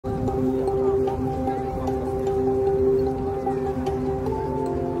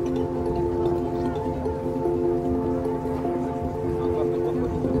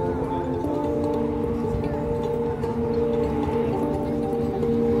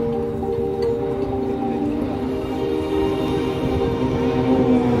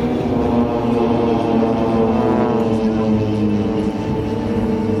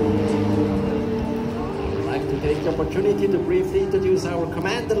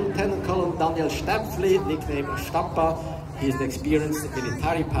Daniel Stempfli, nicknamed Stampa. He is an experienced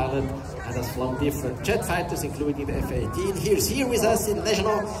military pilot and has flown different jet fighters, including the F-18. He's here with us in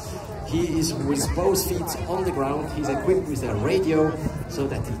Leszno. He is with both feet on the ground. He's equipped with a radio so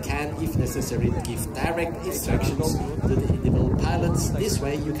that he can, if necessary, give direct instructions to the individual pilots. This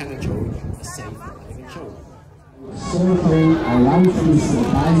way you can enjoy a safe landing show. Circling around this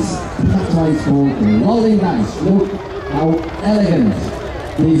dice, that's why it's called the rolling dice. Look how elegant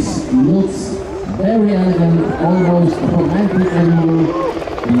this looks. Very elegant, almost romantic animal,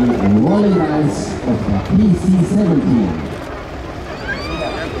 the rolling dice of the PC-7.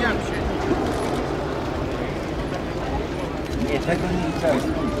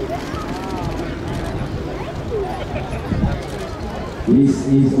 This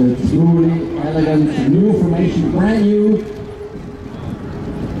is a truly elegant new formation, brand new,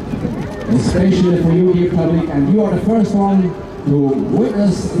 especially for you, dear public, and you are the first one to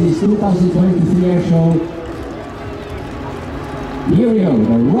witness this 2023 air show. Here we go,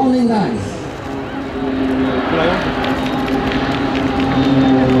 the rolling dice.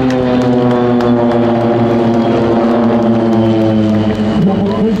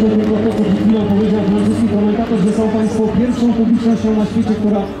 Że są Państwo pierwszą publicznością na świecie,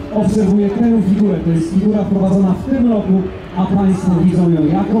 która obserwuje tę figurę. To jest figura wprowadzona w tym roku, a Państwo widzą ją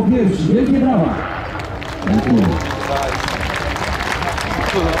jako pierwsi. Wielkie brawa! Dziękuję.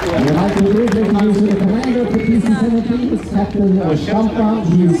 I'd like to introduce the commander of the PC-7, Captain Stampa.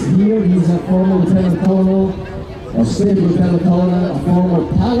 He is here. He is a former lieutenant colonel, a state lieutenant colonel, a former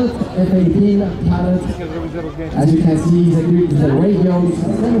pilot, F-18 pilot. As you can see, he's equipped with a radio.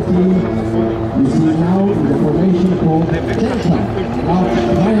 17. You see now the formation called Delta.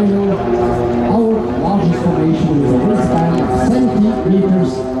 Our largest formation is a wingspan of 70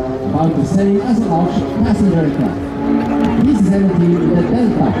 meters, about the same as a large passenger aircraft. This is empty in the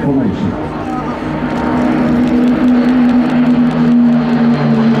Delta formation.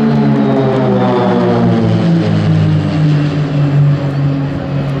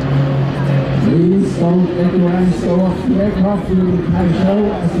 Please don't let your eyes go off the aircraft during the entire show,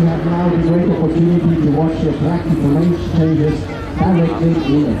 as you have now the great opportunity to watch the attractive formation changes directly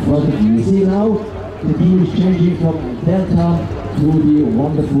in front of you. You see now the team is changing from Delta to the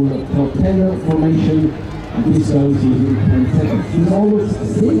wonderful propeller formation. And this goes in 10 seconds. It's almost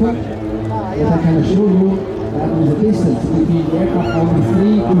simple, but I can assure you that with a distance between the aircraft only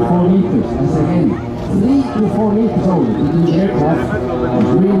 3 to 4 meters. As again, 3 to 4 meters only between the aircraft, it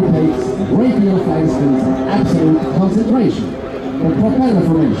really takes a great deal of flight skills and absolute concentration. The propeller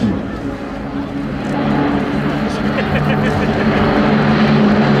formation.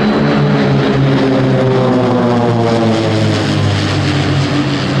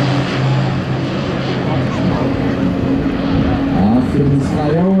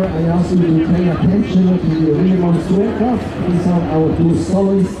 I ask you to pay attention to the Williams aircraft. These are our two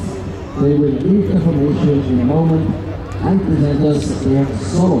soloists. They will leave the formation in a moment and present us their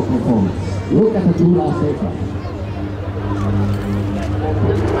solo performance. Look at the two last aircraft.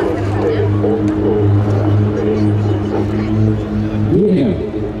 Here.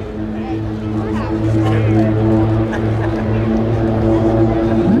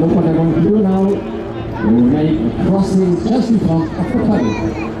 And look what I'm going to do now. We will make a crossing just in front of the plane.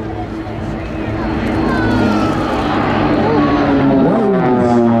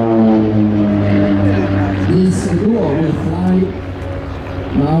 This duo will fly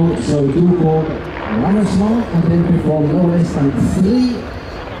now, so do called runners now, and then perform no less than 3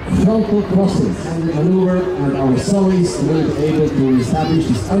 frontal crosses. And the maneuver, and our soloists will be able to establish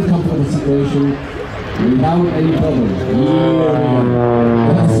this uncomfortable situation without any problem.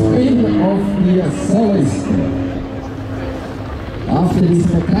 The spin of the soloist. After this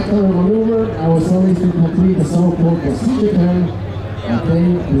spectacular maneuver, our soloist will complete the so-called procedure turn and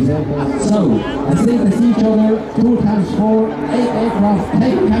then present us. So, as they can see each other, 2 times 4, 8 aircraft,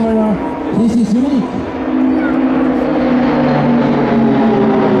 take camera. This is unique.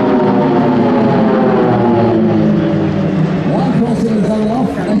 One crossing is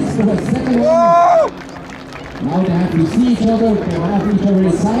unlocked, let's do a second one. Now they have to see each other, they have each other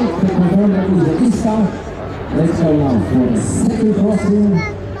inside to confirm that it is a vista. Let's go now for the second crossing.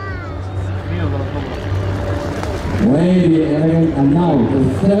 Very elegant, and now the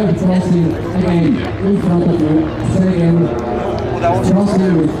third crossing again in front of you. Second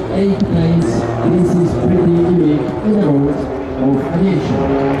crossing with 8 planes. This is pretty unique in the world of aviation.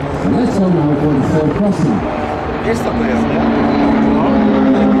 So let's go now for the third crossing.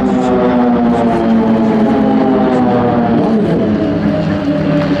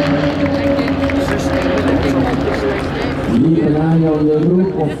 Wonderful. keep an eye on the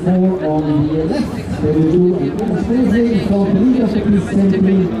group of 4 on the left. They will do a good sprinting for the leader of the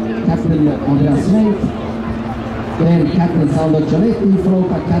PC-7, Captain Andreas Schwenk. Then Captain Salvo Giannetti, followed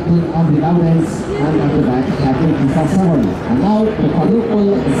by Captain Andri Laurens, and at the back, Captain Kisa Savary. And now, the quadruple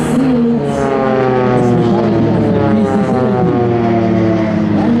single speciality of the PC-7.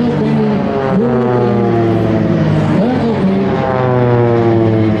 Daniel Winning, third opening,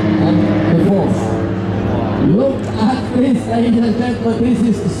 and the fourth. Look at this, ladies and gentlemen, this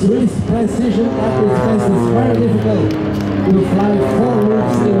is Swiss precision at its best. It's very difficult to fly 4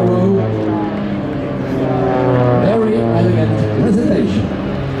 loops in a row. Very elegant presentation.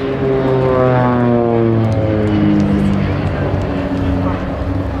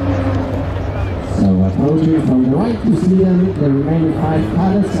 So approaching from the right to Sweden, the remaining 5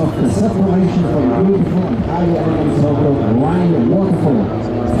 pilots of the subformation from the beautiful and highly elegant so-called Rhine waterfall,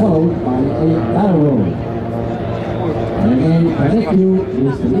 followed by a barrel roll. And again, connect you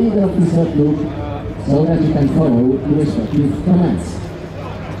is the leader of the third loop so that you can follow the respective commands.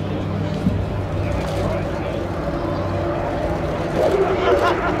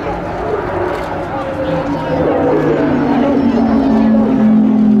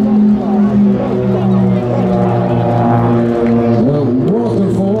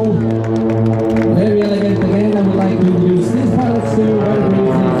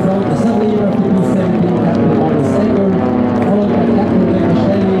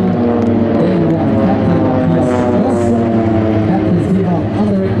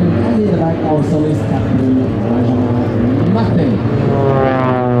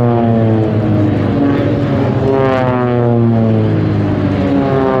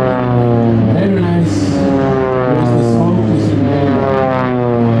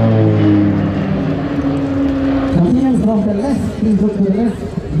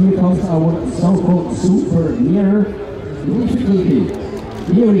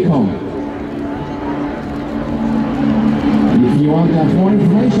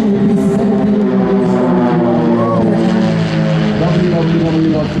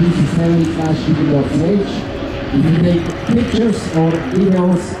 If you take pictures or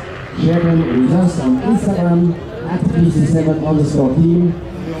videos, share them with us on Instagram at PC7_team,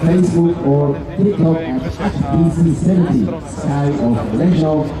 Facebook or TikTok at PC70, Sky of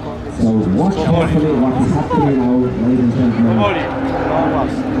Leszno. So watch carefully what is happening now, ladies and gentlemen.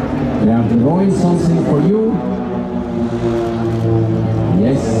 They are drawing something for you.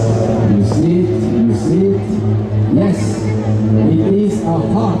 Yes, you see it, you see it. Yes, it is a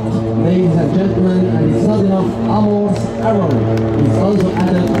heart, ladies and gentlemen, and it's not enough Amor's arrow. It's also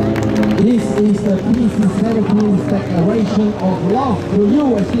added, this is the PC-17's declaration of love to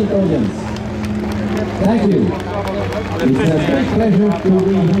you, esteemed audience. Thank you. It's a great pleasure to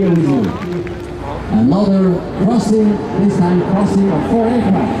be here with you. Another crossing, this time crossing of 4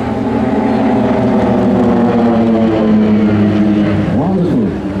 aircraft. Wonderful.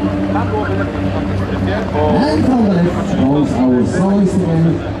 And from the left goes our soloist again.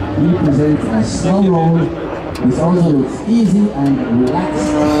 He presents a slow roll. This also looks easy and relaxed.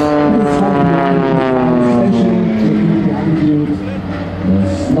 Especially taking the attitude, the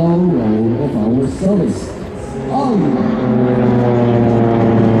slow roll of our soloist. And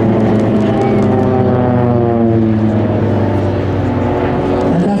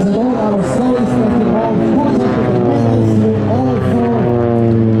as a all our soloist that the ball pulls up with the wheels with all 4.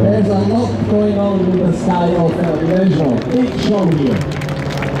 There's a lot going on with the sky of Leszno. Big show here.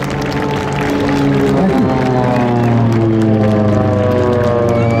 Thank you.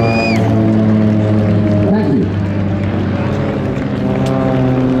 Thank you.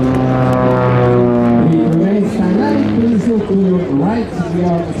 It remains dynamic. Please look to your right. We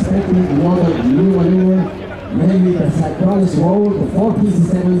are expecting another new maneuver. Maybe the synchronous roll. The 4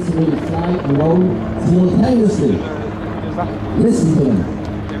 PC-7s will fly and roll simultaneously. Listen to them.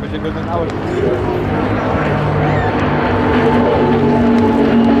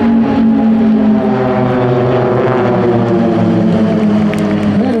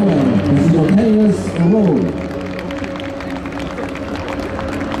 Very well, the simultaneous roll.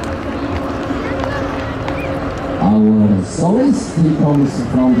 Our soloist, he comes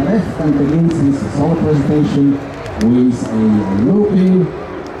from the left and begins his solo presentation with a looping.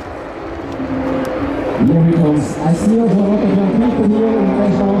 Here he comes. I see also a lot of young people here in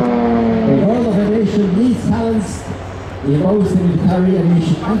Leszno. The world of aviation needs talents in both military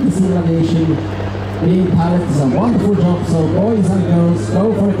aviation and civil aviation. Being pilot is a wonderful job, so boys and girls,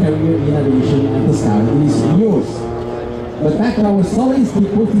 go for a career in aviation and the sky is yours. But back to our soloist, he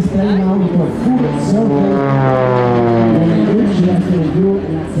put his plane now into a full circle, when he actually has to endure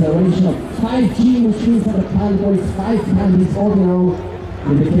an acceleration of 5G, which means that the pilot weighs 5 times his ordinary.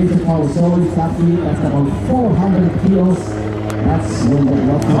 In the case of our Solis, that's about 400 kilos. That's when the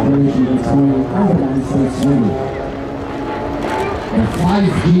rocket operation is going over the United States swimming. The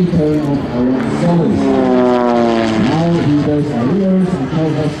 5G turn of our Solis. Now he does a reverse and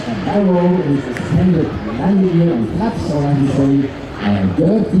shows us a barrel with extended landing gear and flaps, or I would say a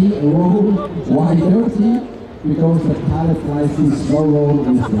dirty roll. Why dirty? Because the pilot flies this slow roll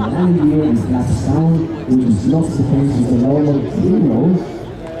with the landing gear and flaps down, which is not the case with the normal clean roll.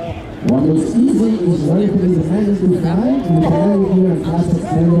 What looks easy is relatively demanding to fly. With the landing gear and flaps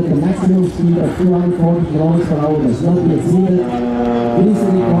extended, the maximum speed of 240 km per hour does not be exceeded. This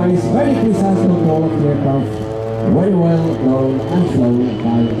requires very precise control of the aircraft, very well known and flown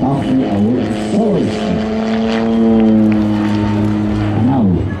by after our Solis.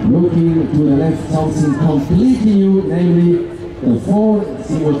 Looking to the left, something completely new, namely the 4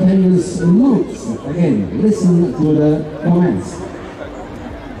 simultaneous loops. Again, listen to the comments.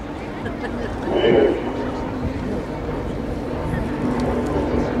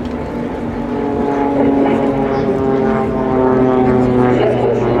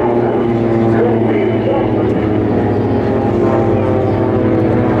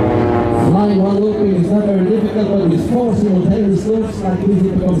 Flying one looping is not very difficult, but with 4 simultaneous loops like this,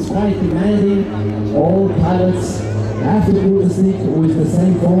 it becomes quite demanding. All pilots have to do the stick with the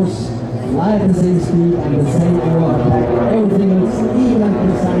same force, fly at the same speed and the same angle of attack. Everything looks even and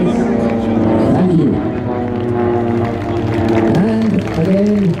precise. Thank you. And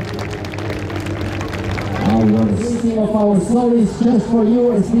again, our meeting of our Solis just for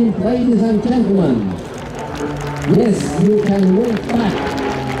you, esteemed ladies and gentlemen. Yes, you can wink back.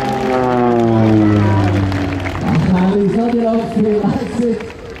 He's not enough, he likes it.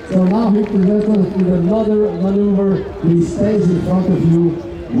 So now he presents us with another maneuver. He stays in front of you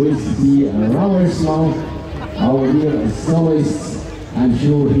with the runner's mount. Our dear soloists, I'm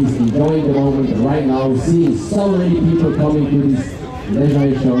sure he's enjoying the moment right now, seeing so many people coming to this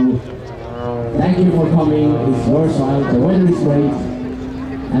leisure show. Thank you for coming, it's worthwhile, the weather is great,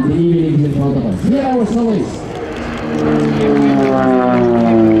 and the evening is in front of us. Here are our soloists.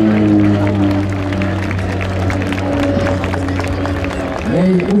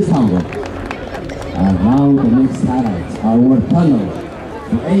 Hey, it's Hamburg. And now the next highlight, our tunnel.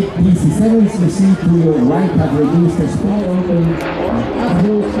 The 8 PC-7s you see to your right have reduced the sky open an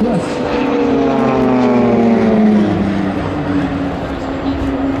absolute thrust.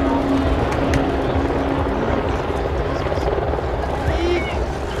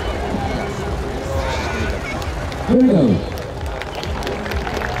 Here we go.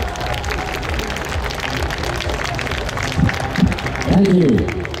 Thank you.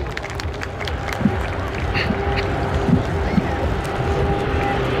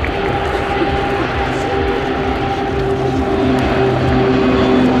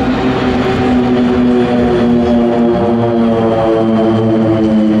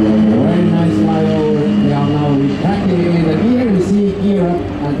 Very nice flyover. They are now retracting in the gear. You see gear up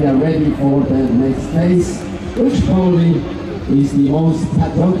and they are ready for the next phase, which probably is the most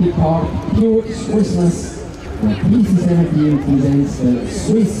patriotic part, pure Swissness. The PC-7 presents the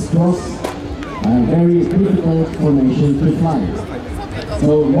Swiss cross, a very difficult formation to fly.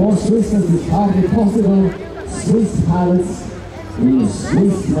 So more Swissness is hardly possible. Swiss pilots in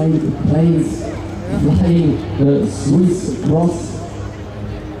Swiss-made planes flying the Swiss cross.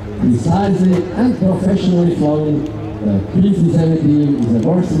 Precisely and professionally flown, the PC-7 is a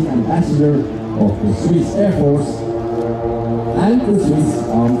worthy ambassador of the Swiss Air Force and the Swiss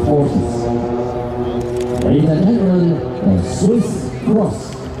Armed Forces. Ladies and gentlemen, the Swiss Cross.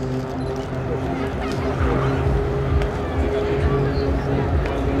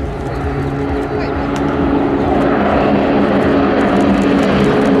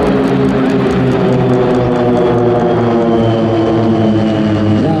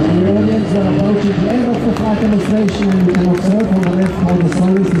 Demonstration, and you can observe on the left how the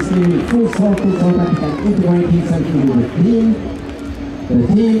Solis is steering full circle so that it can integrate itself into the team. The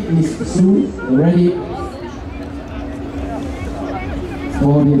team is soon ready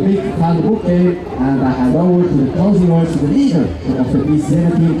for the big bouquet, and I hand over to the closing words to the leader of the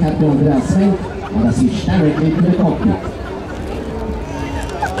PC-7 team, Captain Andreas Svenk, and I switch directly to the cockpit.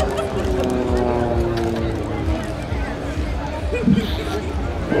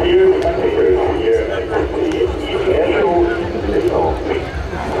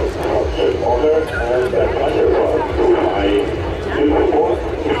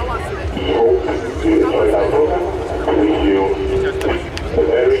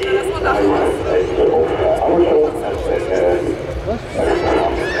 Very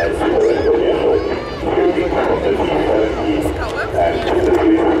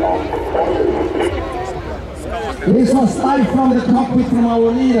This was live from the cockpit from our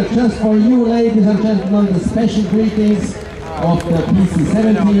leader, just for you, ladies and gentlemen, the special greetings of the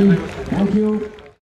PC-7 team. Thank you.